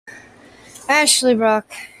Ashley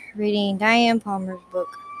Brock reading Diane Palmer's book,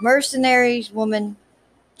 Mercenaries Woman,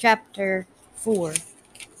 Chapter 4.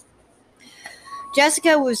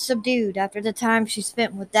 Jessica was subdued after the time she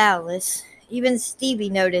spent with Dallas. Even Stevie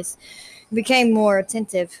noticed and became more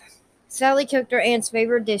attentive. Sally cooked her aunt's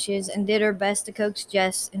favorite dishes and did her best to coax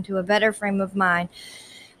Jess into a better frame of mind,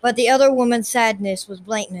 but the other woman's sadness was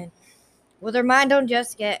blatant. With her mind on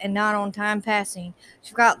Jessica and not on time passing, she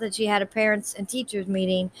forgot that she had a parents' and teachers'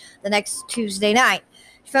 meeting the next Tuesday night.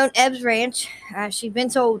 She phoned Ebbs Ranch, as she'd been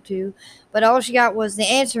told to, but all she got was the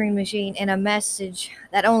answering machine and a message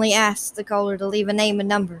that only asked the caller to leave a name and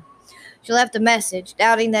number. She left a message,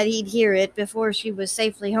 doubting that he'd hear it before she was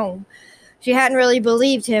safely home. She hadn't really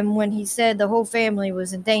believed him when he said the whole family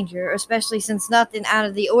was in danger, especially since nothing out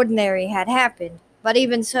of the ordinary had happened. But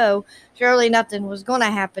even so, surely nothing was going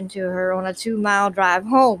to happen to her on a 2-mile drive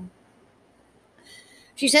home.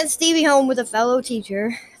 She sent Stevie home with a fellow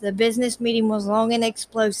teacher. The business meeting was long and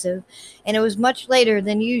explosive, and it was much later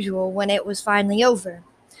than usual when it was finally over.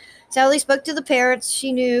 Sally spoke to the parents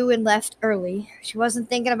she knew and left early. She wasn't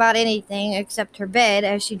thinking about anything except her bed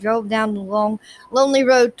as she drove down the long, lonely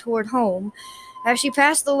road toward home. As she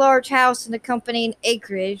passed the large house and accompanying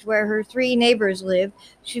acreage where her 3 neighbors lived,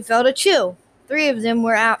 she felt a chill. 3 of them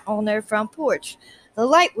were out on their front porch. The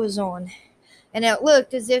light was on, and it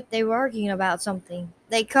looked as if they were arguing about something.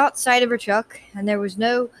 They caught sight of her truck, and there was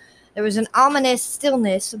an ominous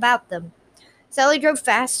stillness about them. Sally drove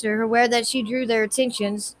faster, aware that she drew their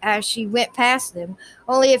attentions as she went past them.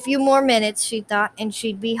 Only a few more minutes, she thought, and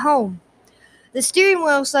she'd be home. The steering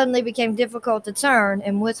wheel suddenly became difficult to turn,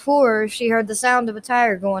 and with horror she heard the sound of a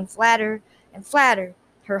tire going flatter and flatter.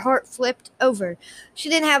 Her heart flipped over. She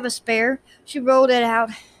didn't have a spare. She rolled it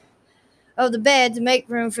out of the bed to make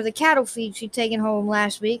room for the cattle feed she'd taken home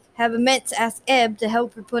last week, having meant to ask Eb to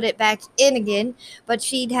help her put it back in again, but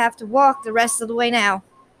she'd have to walk the rest of the way now.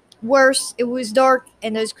 Worse, it was dark,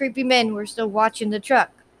 and those creepy men were still watching the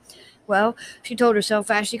truck. Well, she told herself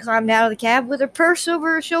as she climbed out of the cab with her purse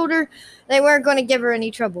over her shoulder, they weren't going to give her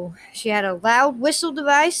any trouble. She had a loud whistle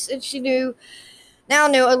device, and she now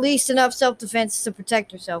knew at least enough self-defense to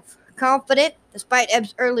protect herself. Confident, despite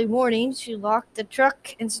Eb's early warnings, she locked the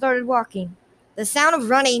truck and started walking. The sound of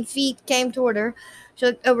running feet came toward her. She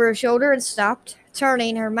looked over her shoulder and stopped,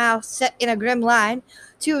 turning, her mouth set in a grim line.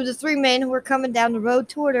 2 of the 3 men were coming down the road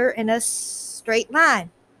toward her in a straight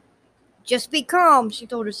line. Just be calm, she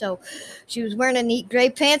told herself. She was wearing a neat gray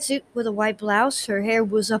pantsuit with a white blouse. Her hair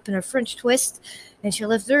was up in a French twist, and she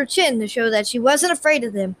lifted her chin to show that she wasn't afraid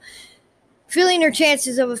of them. Feeling her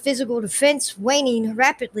chances of a physical defense waning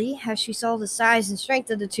rapidly as she saw the size and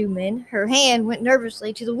strength of the 2 men, her hand went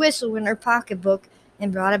nervously to the whistle in her pocketbook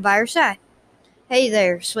and brought it by her side. Hey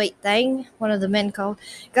there, sweet thing, one of the men called.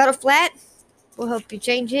 Got a flat? We'll help you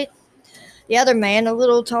change it. The other man, a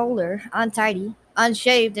little taller, untidy,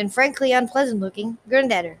 unshaved, and frankly unpleasant looking,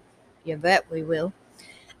 grinned at her. You bet we will.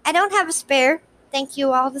 I don't have a spare. Thank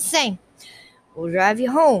you all the same. We'll drive you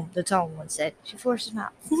home, the tall one said. She forced a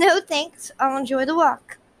smile. No thanks. I'll enjoy the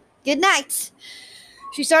walk. Good night.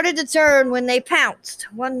 She started to turn when they pounced.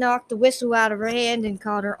 One knocked the whistle out of her hand and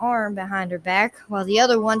caught her arm behind her back, while the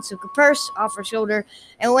other one took a purse off her shoulder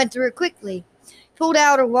and went through it quickly. Pulled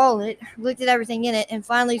out her wallet, looked at everything in it, and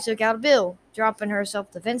finally took out a bill, dropping her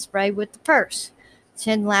self-defense spray with the purse.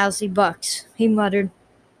 10 lousy bucks, he muttered,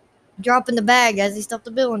 dropping the bag as he stuffed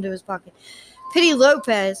the bill into his pocket. Pity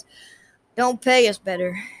Lopez don't pay us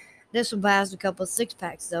better. This will buy us a couple of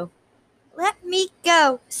 6-packs, though. Let me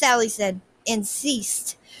go, Sally said, and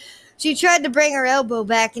ceased. She tried to bring her elbow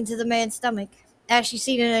back into the man's stomach, as she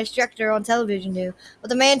seen an instructor on television do, but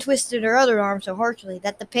the man twisted her other arm so harshly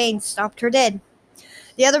that the pain stopped her dead.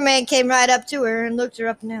 The other man came right up to her and looked her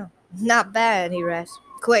up and down. Not bad, he rasped.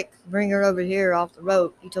 Quick, bring her over here off the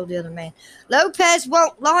road, he told the other man. Lopez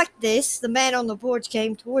won't like this. The man on the porch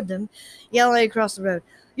came toward them, yelling across the road.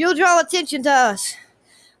 You'll draw attention to us.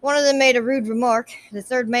 One of them made a rude remark. The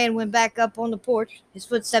 3rd man went back up on the porch, his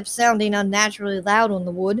footsteps sounding unnaturally loud on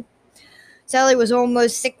the wood. Sally was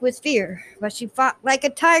almost sick with fear, but she fought like a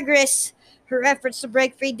tigress. Her efforts to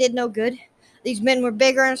break free did no good. These men were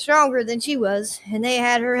bigger and stronger than she was, and they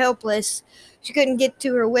had her helpless. She couldn't get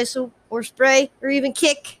to her whistle, or spray, or even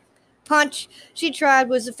kick. Punch she tried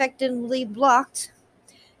was effectively blocked.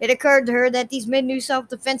 It occurred to her that these men knew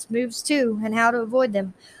self-defense moves too, and how to avoid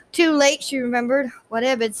them. Too late, she remembered what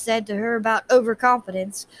Eb had said to her about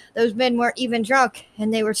overconfidence. Those men weren't even drunk,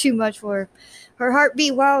 and they were too much for her. Her heart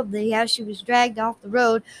beat wildly as she was dragged off the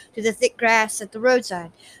road to the thick grass at the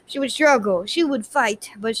roadside. She would struggle, she would fight,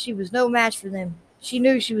 but she was no match for them. She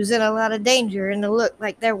knew she was in a lot of danger, and it looked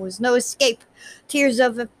like there was no escape. Tears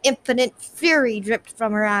of infinite fury dripped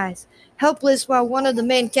from her eyes. Helpless while one of the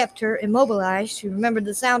men kept her immobilized, she remembered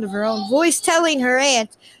the sound of her own voice telling her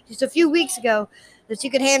aunt just a few weeks ago that she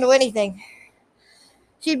could handle anything.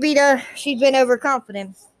 She'd been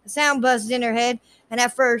overconfident. The sound buzzed in her head, and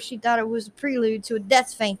at first she thought it was a prelude to a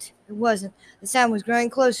death faint. It wasn't. The sound was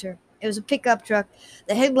growing closer. It was a pickup truck,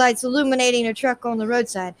 the headlights illuminating a truck on the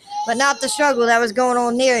roadside, but not the struggle that was going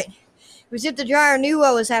on near it. It was as if the driver knew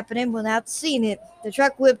what was happening without seeing it. The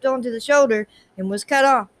truck whipped onto the shoulder and was cut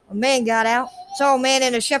off. A man got out, saw a man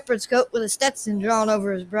in a shepherd's coat with a Stetson drawn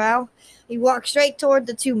over his brow. He walked straight toward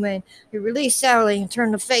the two men. He released Sally and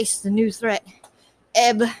turned to face the new threat.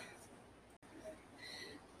 Ebb.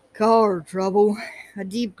 Car trouble? A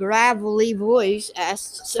deep, gravelly voice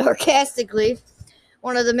asked sarcastically.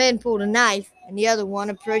 One of the men pulled a knife, and the other one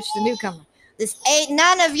approached the newcomer. This ain't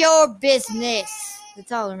none of your business, the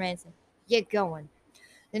taller man said. Get going.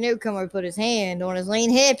 The newcomer put his hand on his lean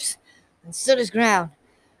hips and stood his ground.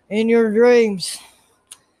 In your dreams.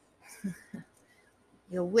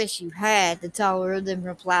 You'll wish you had, the taller of them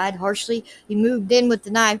replied harshly. He moved in with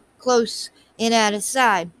the knife close in at his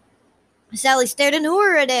side. Sally stared in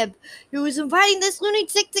horror at Ebb, who was inviting this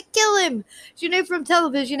lunatic to kill him. She knew from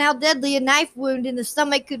television how deadly a knife wound in the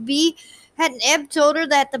stomach could be. Hadn't Ebb told her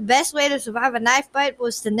that the best way to survive a knife bite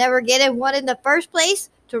was to never get in one in the first place?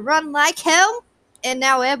 To run like hell? And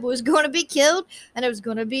now Ebb was going to be killed, and it was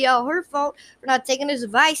going to be all her fault for not taking his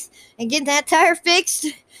advice and getting that tire fixed.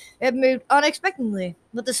 Ebb moved unexpectedly,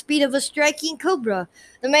 with the speed of a striking cobra.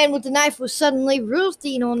 The man with the knife was suddenly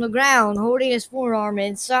roosting on the ground, holding his forearm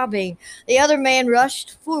and sobbing. The other man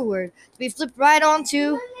rushed forward to be flipped right out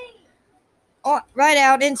into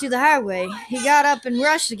the highway. He got up and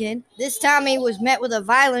rushed again. This time he was met with a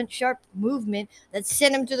violent, sharp movement that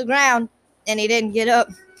sent him to the ground, and he didn't get up.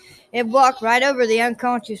 It walked right over the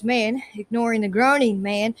unconscious man, ignoring the groaning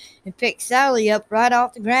man, and picked Sally up right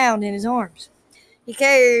off the ground in his arms. He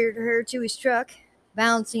carried her to his truck,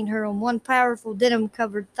 balancing her on one powerful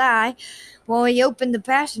denim-covered thigh, while he opened the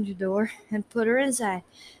passenger door and put her inside.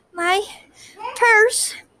 My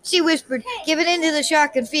purse, she whispered, giving in to the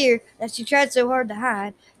shock and fear that she tried so hard to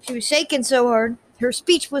hide. She was shaking so hard, her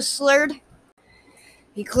speech was slurred.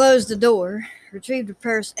 He closed the door, retrieved her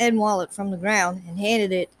purse and wallet from the ground, and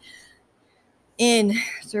handed it in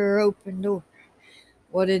through her open door.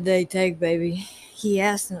 What did they take, baby? He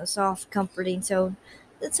asked in a soft, comforting tone.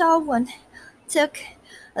 The tall one took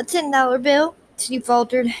a $10 bill, she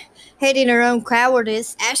faltered, hating her own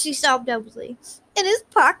cowardice as she sobbed openly. In his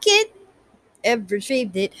pocket? Ebb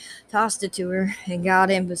retrieved it, tossed it to her, and got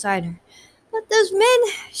in beside her. But those men,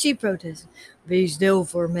 she protested. Be still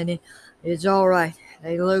for a minute. It's all right.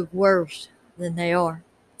 They look worse than they are.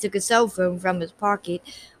 He took a cell phone from his pocket,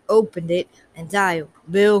 opened it, and dialed.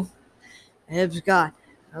 Bill, Ebb Scott.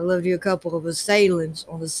 I left you a couple of assailants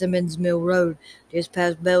on the Simmons Mill Road, just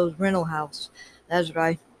past Bell's rental house. That's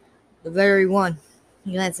right. The very one.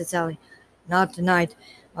 He glanced at Sally. Not tonight.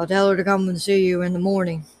 I'll tell her to come and see you in the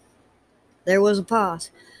morning. There was a pause.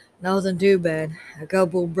 Nothing too bad. A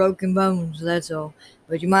couple of broken bones, that's all.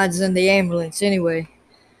 But you might send the ambulance anyway.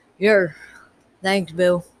 Sure. Thanks,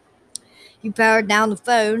 Bill. He powered down the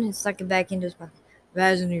phone and stuck it back into his pocket.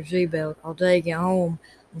 Fasten your seatbelt. I'll take you home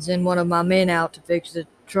and send one of my men out to fix the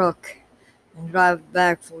truck and drive it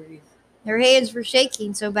back for you. Her hands were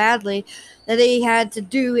shaking so badly that he had to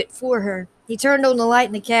do it for her. He turned on the light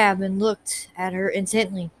in the cab and looked at her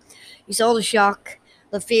intently. He saw the shock,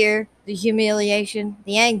 the fear, the humiliation,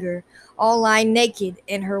 the anger, all lying naked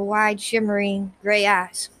in her wide, shimmering gray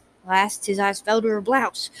eyes. Last, his eyes fell to her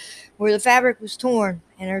blouse, where the fabric was torn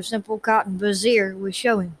and her simple cotton brassiere was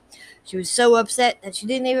showing. She was so upset that she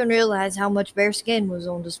didn't even realize how much bare skin was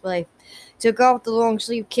on display. Took off the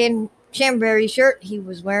long-sleeved Chambray shirt he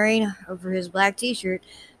was wearing over his black t-shirt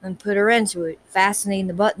and put her into it, fastening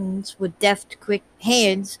the buttons with deft, quick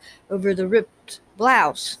hands over the ripped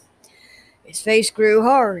blouse. His face grew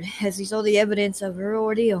hard as he saw the evidence of her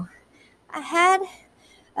ordeal. I had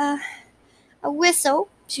a whistle,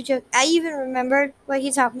 she joked. I even remembered what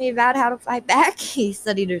he taught me about how to fight back. He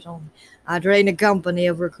studied her song. I trained a company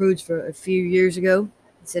of recruits for a few years ago,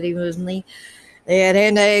 he said evenly. They had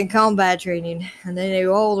hand-to-hand combat training, and they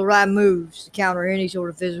knew all the right moves to counter any sort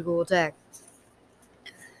of physical attack.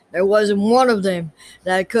 There wasn't one of them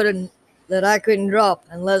that I couldn't drop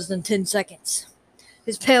in less than 10 seconds.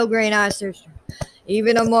 His pale green eyes searched her.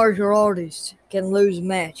 Even a martial artist can lose a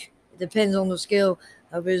match. It depends on the skill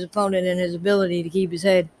of his opponent and his ability to keep his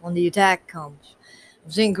head when the attack comes.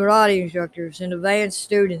 I've seen karate instructors and advanced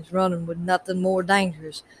students running with nothing more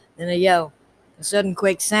dangerous than a yell. a sudden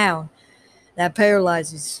quick sound that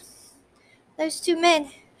paralyzes. Those two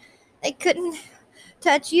men, they couldn't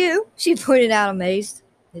touch you, she pointed out amazed.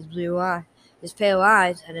 His pale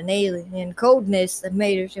eyes had an alien coldness that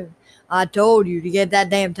made her shiver. I told you to get that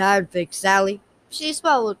damn tire fixed, Sally. She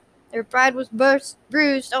swallowed. Her pride was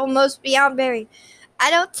bruised almost beyond bearing. I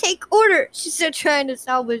don't take orders, she said, trying to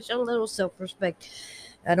salvage a little self-respect.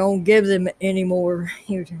 I don't give them any more,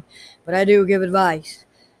 he returned, but I do give advice.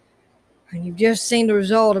 And you've just seen the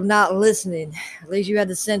result of not listening. At least you had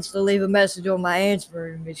the sense to leave a message on my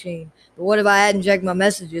answering machine. But what if I hadn't checked my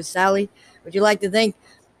messages, Sally? Would you like to think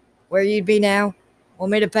where you'd be now?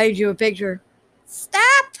 Want me to paint you a picture?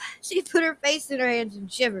 Stop! She put her face in her hands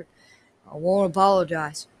and shivered. I won't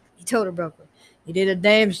apologize, he told her brutally. You did a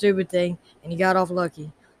damn stupid thing, and you got off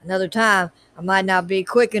lucky. Another time, I might not be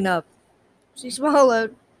quick enough. She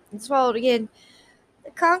swallowed and swallowed again.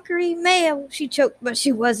 The conquering male, she choked, but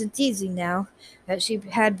she wasn't teasing now, as she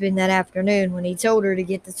had been that afternoon when he told her to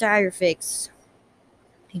get the tire fixed.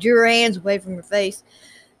 He drew her hands away from her face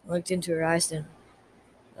and looked into her eyes. Then,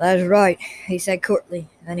 that's right, he said curtly,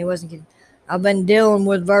 and he wasn't kidding. I've been dealing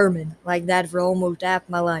with vermin like that for almost half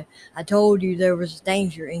my life. I told you there was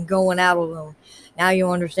danger in going out alone. Now you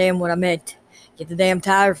understand what I meant. Get the damn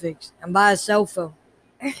tire fixed and buy a cell phone.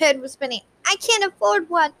 Her head was spinning. I can't afford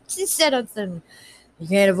one, she said uncertainly. You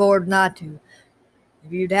can't afford not to.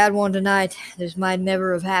 If you'd had one tonight, this might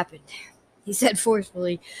never have happened, he said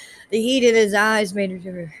forcefully. The heat in his eyes made her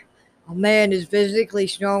shiver. A man is physically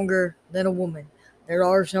stronger than a woman. There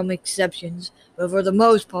are some exceptions, but for the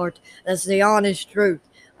most part, that's the honest truth.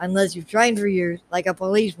 Unless you've trained for years, like a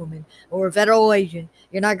policewoman or a federal agent,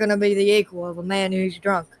 you're not going to be the equal of a man who's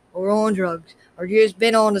drunk or on drugs or just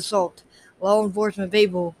been on assault. Law enforcement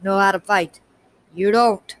people know how to fight. You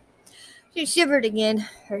don't. She shivered again.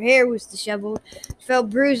 Her hair was disheveled. She felt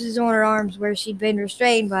bruises on her arms where she'd been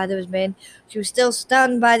restrained by those men. She was still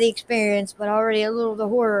stunned by the experience, but already a little of the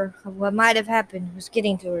horror of what might have happened was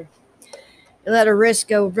getting to her. He let her wrist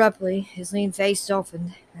go abruptly. His lean face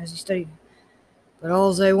softened as he studied her. But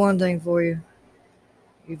I'll say one thing for you.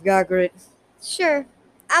 You've got grit. Sure,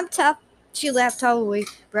 I'm tough. She laughed hollowly,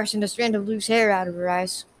 brushing a strand of loose hair out of her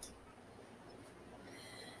eyes.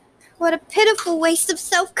 What a pitiful waste of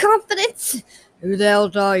self-confidence! Who the hell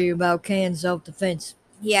taught you about canned self-defense?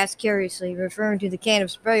 He asked curiously, referring to the can of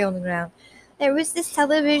spray on the ground. There was this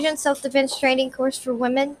television self-defense training course for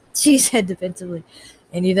women, she said defensively.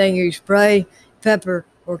 Anything you spray, pepper,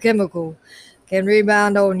 or chemical can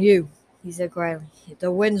rebound on you, he said quietly. If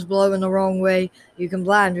the wind's blowing the wrong way, you can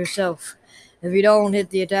blind yourself. If you don't hit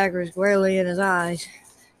the attacker squarely in his eyes,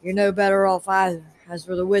 you're no better off either. As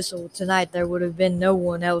for the whistle, tonight there would have been no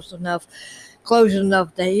one else close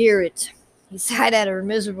enough to hear it. He sighed at her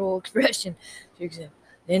miserable expression. She said,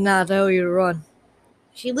 Didn't I tell you to run?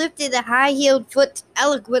 She lifted a high-heeled foot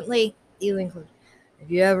eloquently, dealing close. If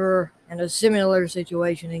you ever in a similar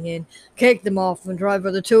situation again, kick them off and try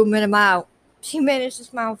for the 2-minute mile. She managed to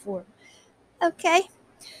smile for him. Okay.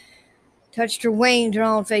 Touched her wan,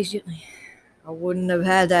 drawn face gently. I wouldn't have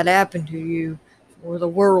had that happen to you for the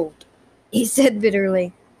world, he said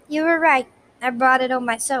bitterly. You were right. I brought it on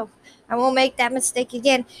myself. I won't make that mistake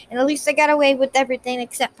again, and at least I got away with everything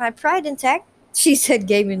except my pride intact, she said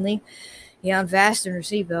gamingly. He unfastened her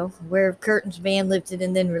seatbelt, aware of curtains being lifted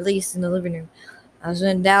and then released in the living room. I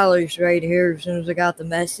sent Dallas right here as soon as I got the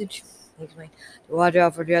message, he explained, to watch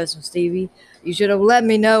out for Jess and Stevie. You should have let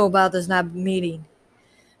me know about this night meeting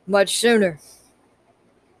much sooner.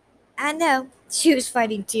 I know. She was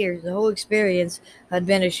fighting tears. The whole experience had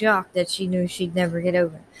been a shock that she knew she'd never get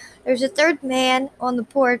over. There was a third man on the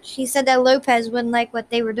porch. He said that Lopez wouldn't like what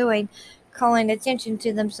they were doing, calling attention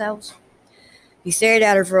to themselves. He stared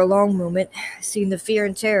at her for a long moment, seeing the fear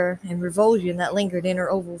and terror and revulsion that lingered in her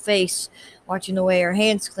oval face, watching the way her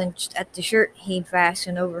hands clenched at the shirt he'd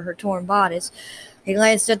fastened over her torn bodice. He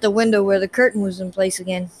glanced at the window where the curtain was in place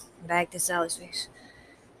again, and back to Sally's face.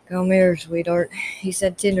 Come here, sweetheart, he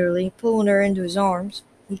said tenderly, pulling her into his arms.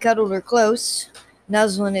 He cuddled her close,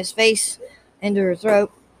 nuzzling his face into her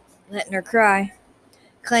throat, letting her cry.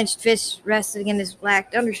 Clenched fists rested against his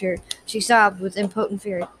black undershirt. She sobbed with impotent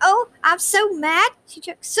fury. Oh, I'm so mad, she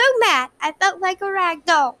choked. So mad, I felt like a rag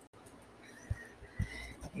doll.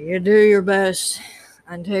 You do your best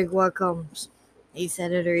and take what comes, he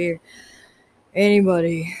said at her ear.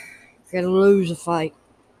 Anybody can lose a fight.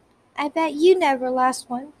 I bet you never lost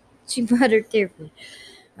one, she muttered tearfully.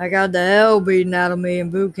 I got the hell beaten out of me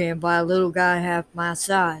in boot camp by a little guy half my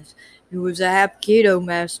size, who was a Hapkido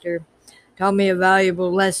master. Taught me a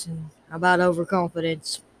valuable lesson about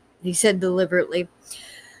overconfidence, he said deliberately.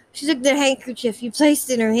 She took the handkerchief you placed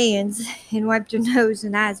in her hands and wiped her nose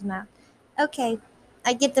and eyes and mouth. Okay,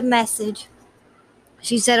 I get the message,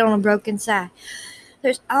 she said on a broken sigh.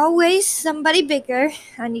 There's always somebody bigger,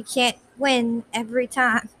 and you can't win every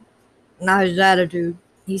time. Not his attitude,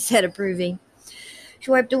 he said, approving. She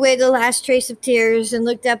wiped away the last trace of tears and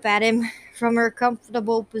looked up at him from her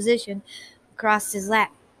comfortable position across his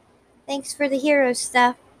lap. Thanks for the hero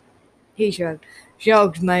stuff. He shrugged.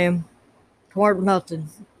 Shucks, ma'am. 'Twarn't nothing.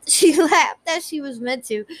 She laughed as she was meant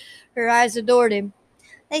to. Her eyes adored him.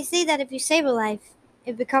 They say that if you save a life,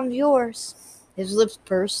 it becomes yours. His lips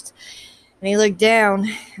pursed, and he looked down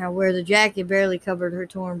at where the jacket barely covered her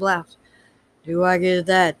torn blouse. Do I get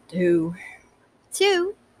that, too?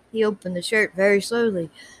 Too? He opened the shirt very slowly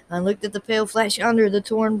and looked at the pale flesh under the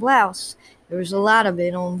torn blouse. There was a lot of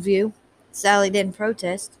it on view. Sally didn't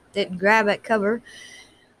protest, didn't grab at cover.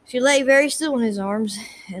 She lay very still in his arms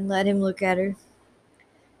and let him look at her.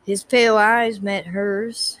 His pale eyes met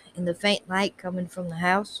hers in the faint light coming from the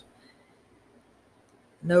house.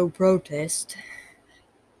 No protest.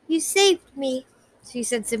 You saved me, she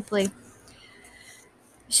said simply.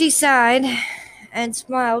 She sighed and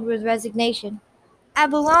smiled with resignation. I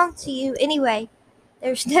belong to you anyway.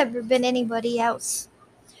 There's never been anybody else.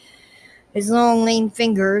 His long, lean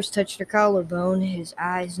fingers touched her collarbone, his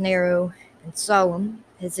eyes narrow and solemn,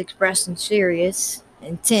 his expression serious,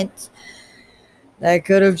 intent. That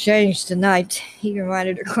could have changed tonight, he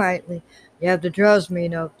reminded her quietly. You have to trust me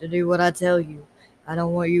enough to do what I tell you. I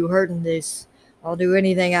don't want you hurting this. I'll do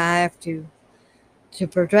anything I have to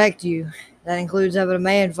protect you. That includes having a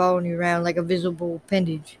man following you around like a visible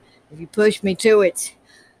appendage. If you push me to it,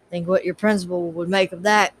 think what your principal would make of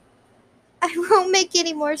that. I won't make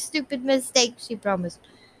any more stupid mistakes, she promised.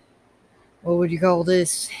 What would you call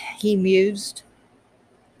this? He mused,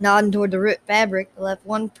 nodding toward the ripped fabric that left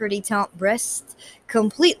one pretty taut breast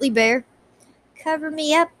completely bare. Cover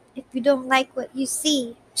me up if you don't like what you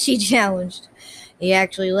see, she challenged. He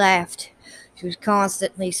actually laughed. She was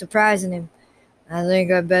constantly surprising him. I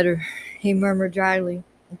think I'd better, he murmured dryly,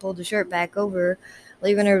 and pulled the shirt back over her,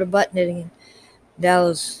 leaving her to button it again.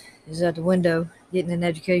 Dallas is at the window, getting an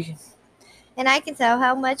education. And I can tell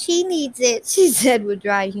how much he needs it, she said with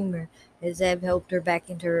dry humor, as Eb helped her back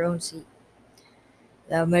into her own seat.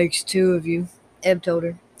 That makes two of you, Eb told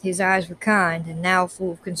her. His eyes were kind and now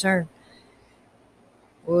full of concern.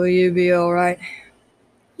 Will you be all right?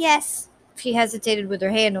 Yes, she hesitated with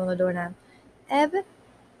her hand on the doorknob. Eb,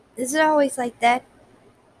 is it always like that?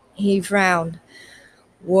 He frowned.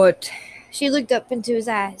 What? She looked up into his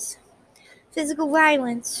eyes. Physical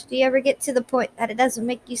violence. Do you ever get to the point that it doesn't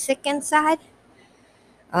make you sick inside?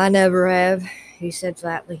 I never have, he said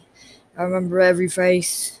flatly. I remember every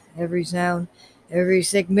face, every sound, every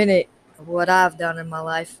sick minute of what I've done in my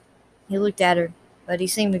life. He looked at her, but he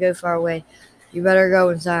seemed to go far away. You better go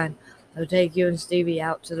inside. I'll take you and Stevie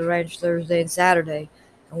out to the ranch Thursday and Saturday,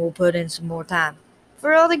 and we'll put in some more time.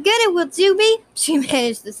 For all the good it will do me, she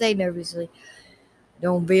managed to say nervously.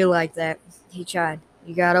 Don't be like that, he tried.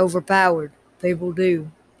 You got overpowered. People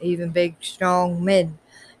do. Even big, strong men.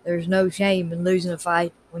 There's no shame in losing a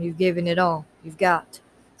fight when you've given it all you've got.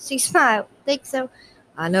 She smiled. Think so?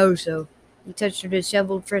 I know so. He touched her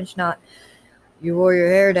disheveled French knot. You wore your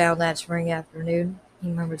hair down that spring afternoon, he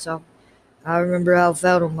murmured softly. I remember how it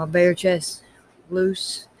felt on my bare chest.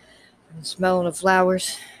 Loose and smelling of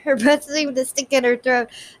flowers. Her breath seemed to stick in her throat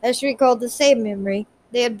as she recalled the same memory.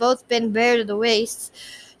 They had both been bare to the waist.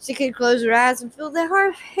 She could close her eyes and feel the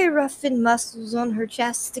hard, hair-roughened muscles on her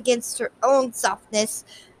chest against her own softness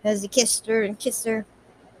as he kissed her and kissed her.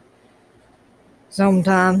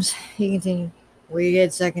 Sometimes, he continued, we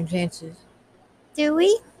get second chances. Do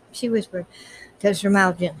we? She whispered. Touched her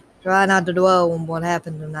mouth gently. Try not to dwell on what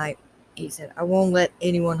happened tonight, he said. I won't let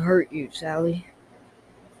anyone hurt you, Sally.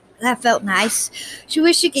 That felt nice. She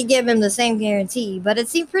wished she could give him the same guarantee, but it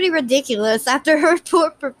seemed pretty ridiculous after her poor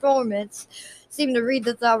performance. Seemed to read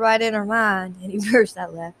the thought right in her mind, and he burst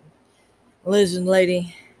out laughing. Listen,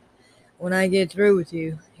 lady, when I get through with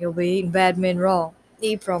you, you'll be eating bad men raw.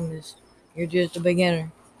 He promised. You're just a beginner.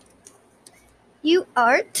 You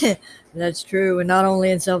aren't? That's true, and not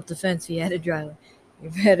only in self-defense, he added dryly.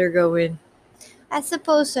 You better go in. I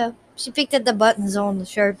suppose so. She picked at the buttons on the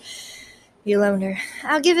shirt. He loaned her.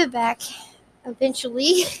 I'll give it back.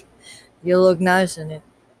 Eventually. You'll look nice in it,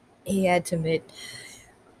 he had to admit.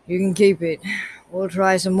 You can keep it. We'll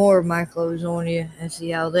try some more of my clothes on you and see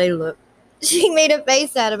how they look. She made a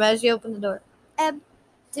face at him as she opened the door.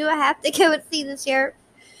 Do I have to go and see the sheriff?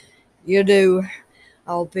 You do.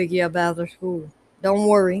 I'll pick you up after school. Don't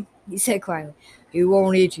worry, he said quietly. He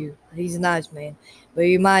won't eat you. He's a nice man. But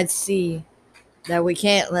you might see that we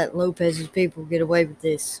can't let Lopez's people get away with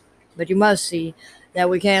this. But you must see that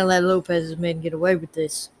we can't let Lopez's men get away with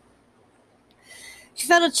this." She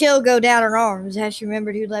felt a chill go down her arms as she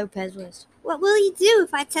remembered who Lopez was. "What will you do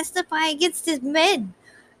if I testify against his men?"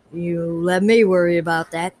 "You let me worry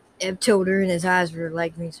about that," Eb told her, and his eyes were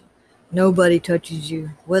like me. "Nobody touches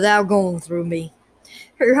you without going through me."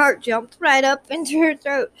 Her heart jumped right up into her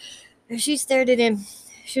throat as she stared at him.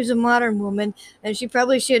 She was a modern woman, and she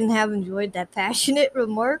probably shouldn't have enjoyed that passionate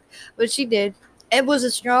remark, but she did. Ed was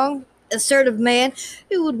a strong, assertive man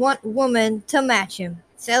who would want a woman to match him.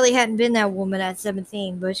 Sally hadn't been that woman at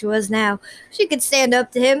 17, but she was now. She could stand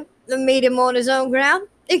up to him and meet him on his own ground.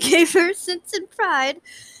 It gave her a sense of pride.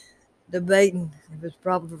 "Debating if it's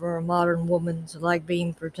proper for a modern woman to like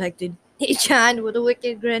being protected," he chimed with a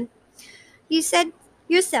wicked grin. "You said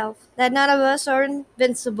yourself that none of us are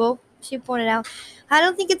invincible," she pointed out. "I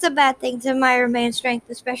don't think it's a bad thing to admire a man's strength,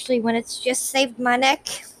 especially when it's just saved my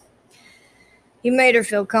neck." He made her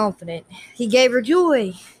feel confident. He gave her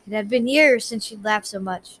joy. It had been years since she'd laughed so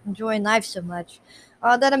much, enjoying life so much.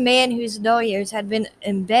 All that a man whose adult years had been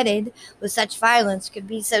embedded with such violence could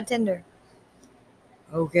be so tender.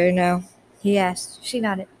 "Okay now?" he asked. She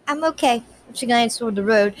nodded. "I'm okay." She glanced toward the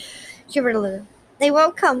road, shivered a little. "They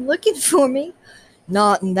won't come looking for me."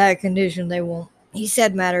 "Not in that condition, they won't," he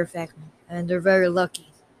said matter-of-factly. "And they're very lucky."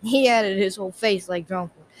 He added, his whole face like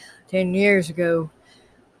Drunkard. 10 years ago,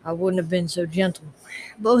 I wouldn't have been so gentle."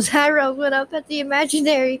 Bo's eyebrows went up at the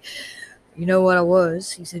imaginary. "You know what I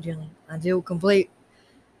was," he said gently, "until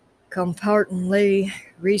comparatively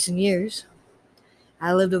recent years.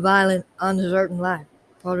 I lived a violent, uncertain life.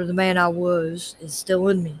 Part of the man I was is still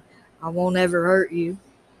in me. I won't ever hurt you,"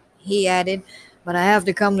 he added, "but I have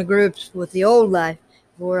to come to grips with the old life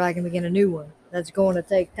before I can begin a new one. That's going to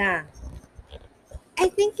take time." "I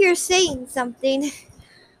think you're saying something."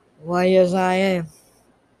 "Why, yes, I am,"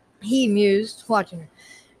 he mused, watching her.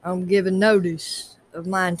 "I'm giving notice of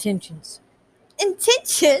my intentions."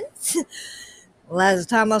 "Intentions?" "Last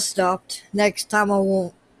time I stopped. Next time I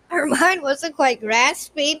won't." Her mind wasn't quite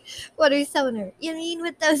grasping what he was telling her. "You mean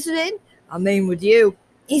with those men?" "I mean with you,"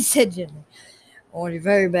 he said gently. "I want you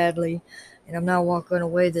very badly, and I'm not walking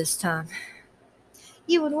away this time."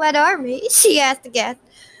 "You and what army?" she asked again.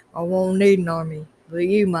 "I won't need an army, but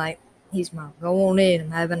you might," he smiled. "Go on in.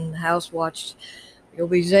 I'm having the house watched. You'll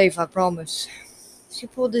be safe, I promise." She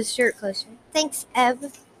pulled his shirt closer. "Thanks,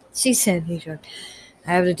 Eb," she said. He shrugged.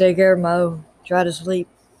 "I have to take care of my own. Try to sleep."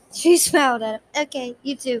 She smiled at him. "Okay,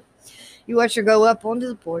 you too." You watched her go up onto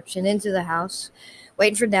the porch and into the house,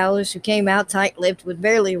 waiting for Dallas, who came out tight-lipped with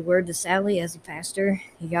barely a word to Sally as he passed her.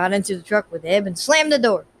 He got into the truck with Eb and slammed the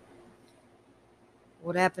door.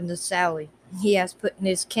 "What happened to Sally?" he asked, putting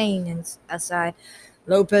his cane aside.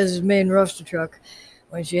 "Lopez's men rushed the truck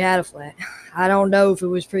when she had a flat. I don't know if it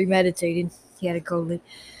was premeditated," he added coldly.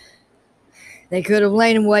 "They could have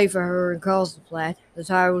lain in wait for her and caused the flat. The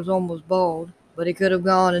tire was almost bald, but it could have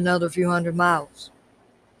gone another few hundred miles."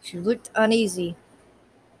 She looked uneasy.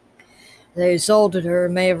 "They assaulted her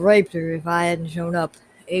and may have raped her if I hadn't shown up,"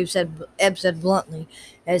 Eb said bluntly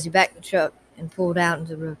as he backed the truck and pulled out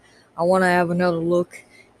into the road. "I want to have another look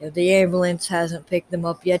if the ambulance hasn't picked them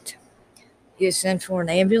up yet." "You sent for an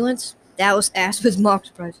ambulance?" Dallas asked with mock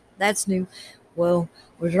surprise. "That's new." "Well,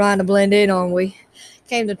 we're trying to blend in, aren't we?"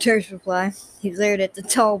 came the terse reply. He glared at the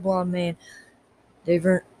tall blond man.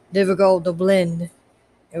 "Difficult to blend,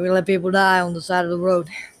 and we let people die on the side of the road."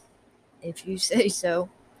 "If you say so."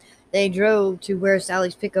 They drove to where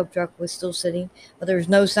Sally's pickup truck was still sitting, but there was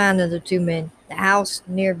no sign of the two men. The house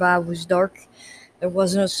nearby was dark. There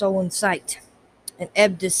wasn't a soul in sight. And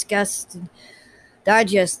Eb digest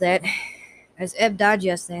that. As Eb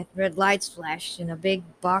digested that, red lights flashed and a big,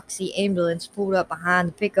 boxy ambulance pulled up behind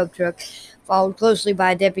the pickup truck, followed closely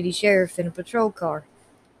by a deputy sheriff in a patrol car.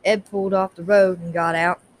 Eb pulled off the road and got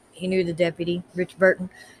out. He knew the deputy, Rich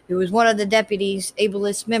Burton, who was one of the deputy's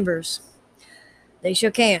ablest members. They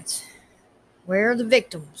shook hands. "Where are the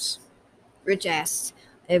victims?" Rich asked.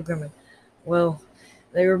 Eb grimaced. "Well,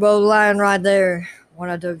 they were both lying right there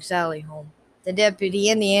when I took Sally home." The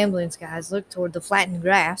deputy and the ambulance guys looked toward the flattened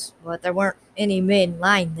grass, but there weren't any men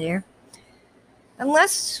lying there.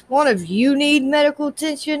 "Unless one of you need medical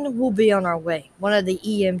attention, we'll be on our way," one of the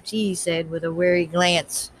EMTs said with a wary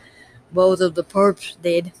glance. "Both of the perps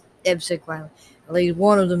did," Eb said quietly. "At least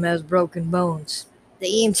one of them has broken bones." The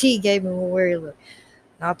EMT gave him a wary look.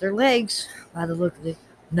 "Not their legs, by the look of it."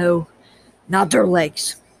 "No, not their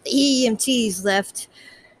legs." The EMTs left.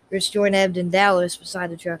 Rich joined Eb and Dallas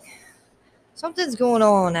beside the truck. Something's going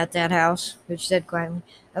on at that house, Rich said quietly.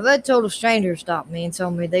 I've had total strangers stop me and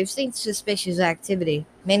tell me they've seen suspicious activity.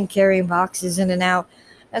 Men carrying boxes in and out.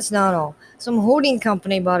 That's not all. Some holding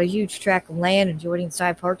company bought a huge tract of land adjoining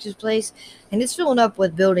Cy Parks' place, and it's filling up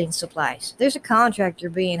with building supplies. There's a contractor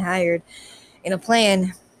being hired, and a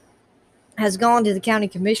plan has gone to the county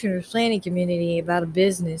commissioner's planning community about a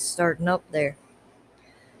business starting up there.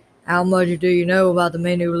 How much do you know about the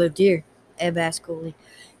men who lived here? Eb asked coolly.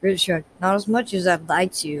 Rich shrugged. Not as much as I'd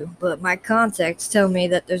like to, but my contacts tell me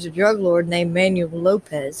that there's a drug lord named Manuel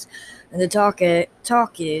Lopez, and the talk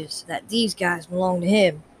is that these guys belong to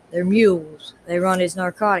him. They're mules. They run his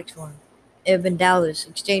narcotics for him. Eb and Dallas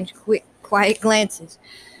exchanged quiet glances.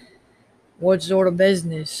 What sort of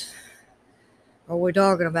business are we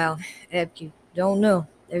talking about? Eb, you don't know.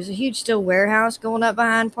 There's a huge steel warehouse going up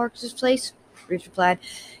behind Parks' place, Rich replied.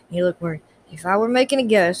 He looked worried. If I were making a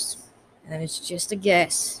guess, and it's just a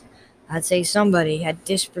guess, I'd say somebody had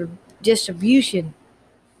distribution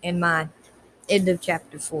in mind. End of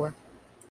chapter 4.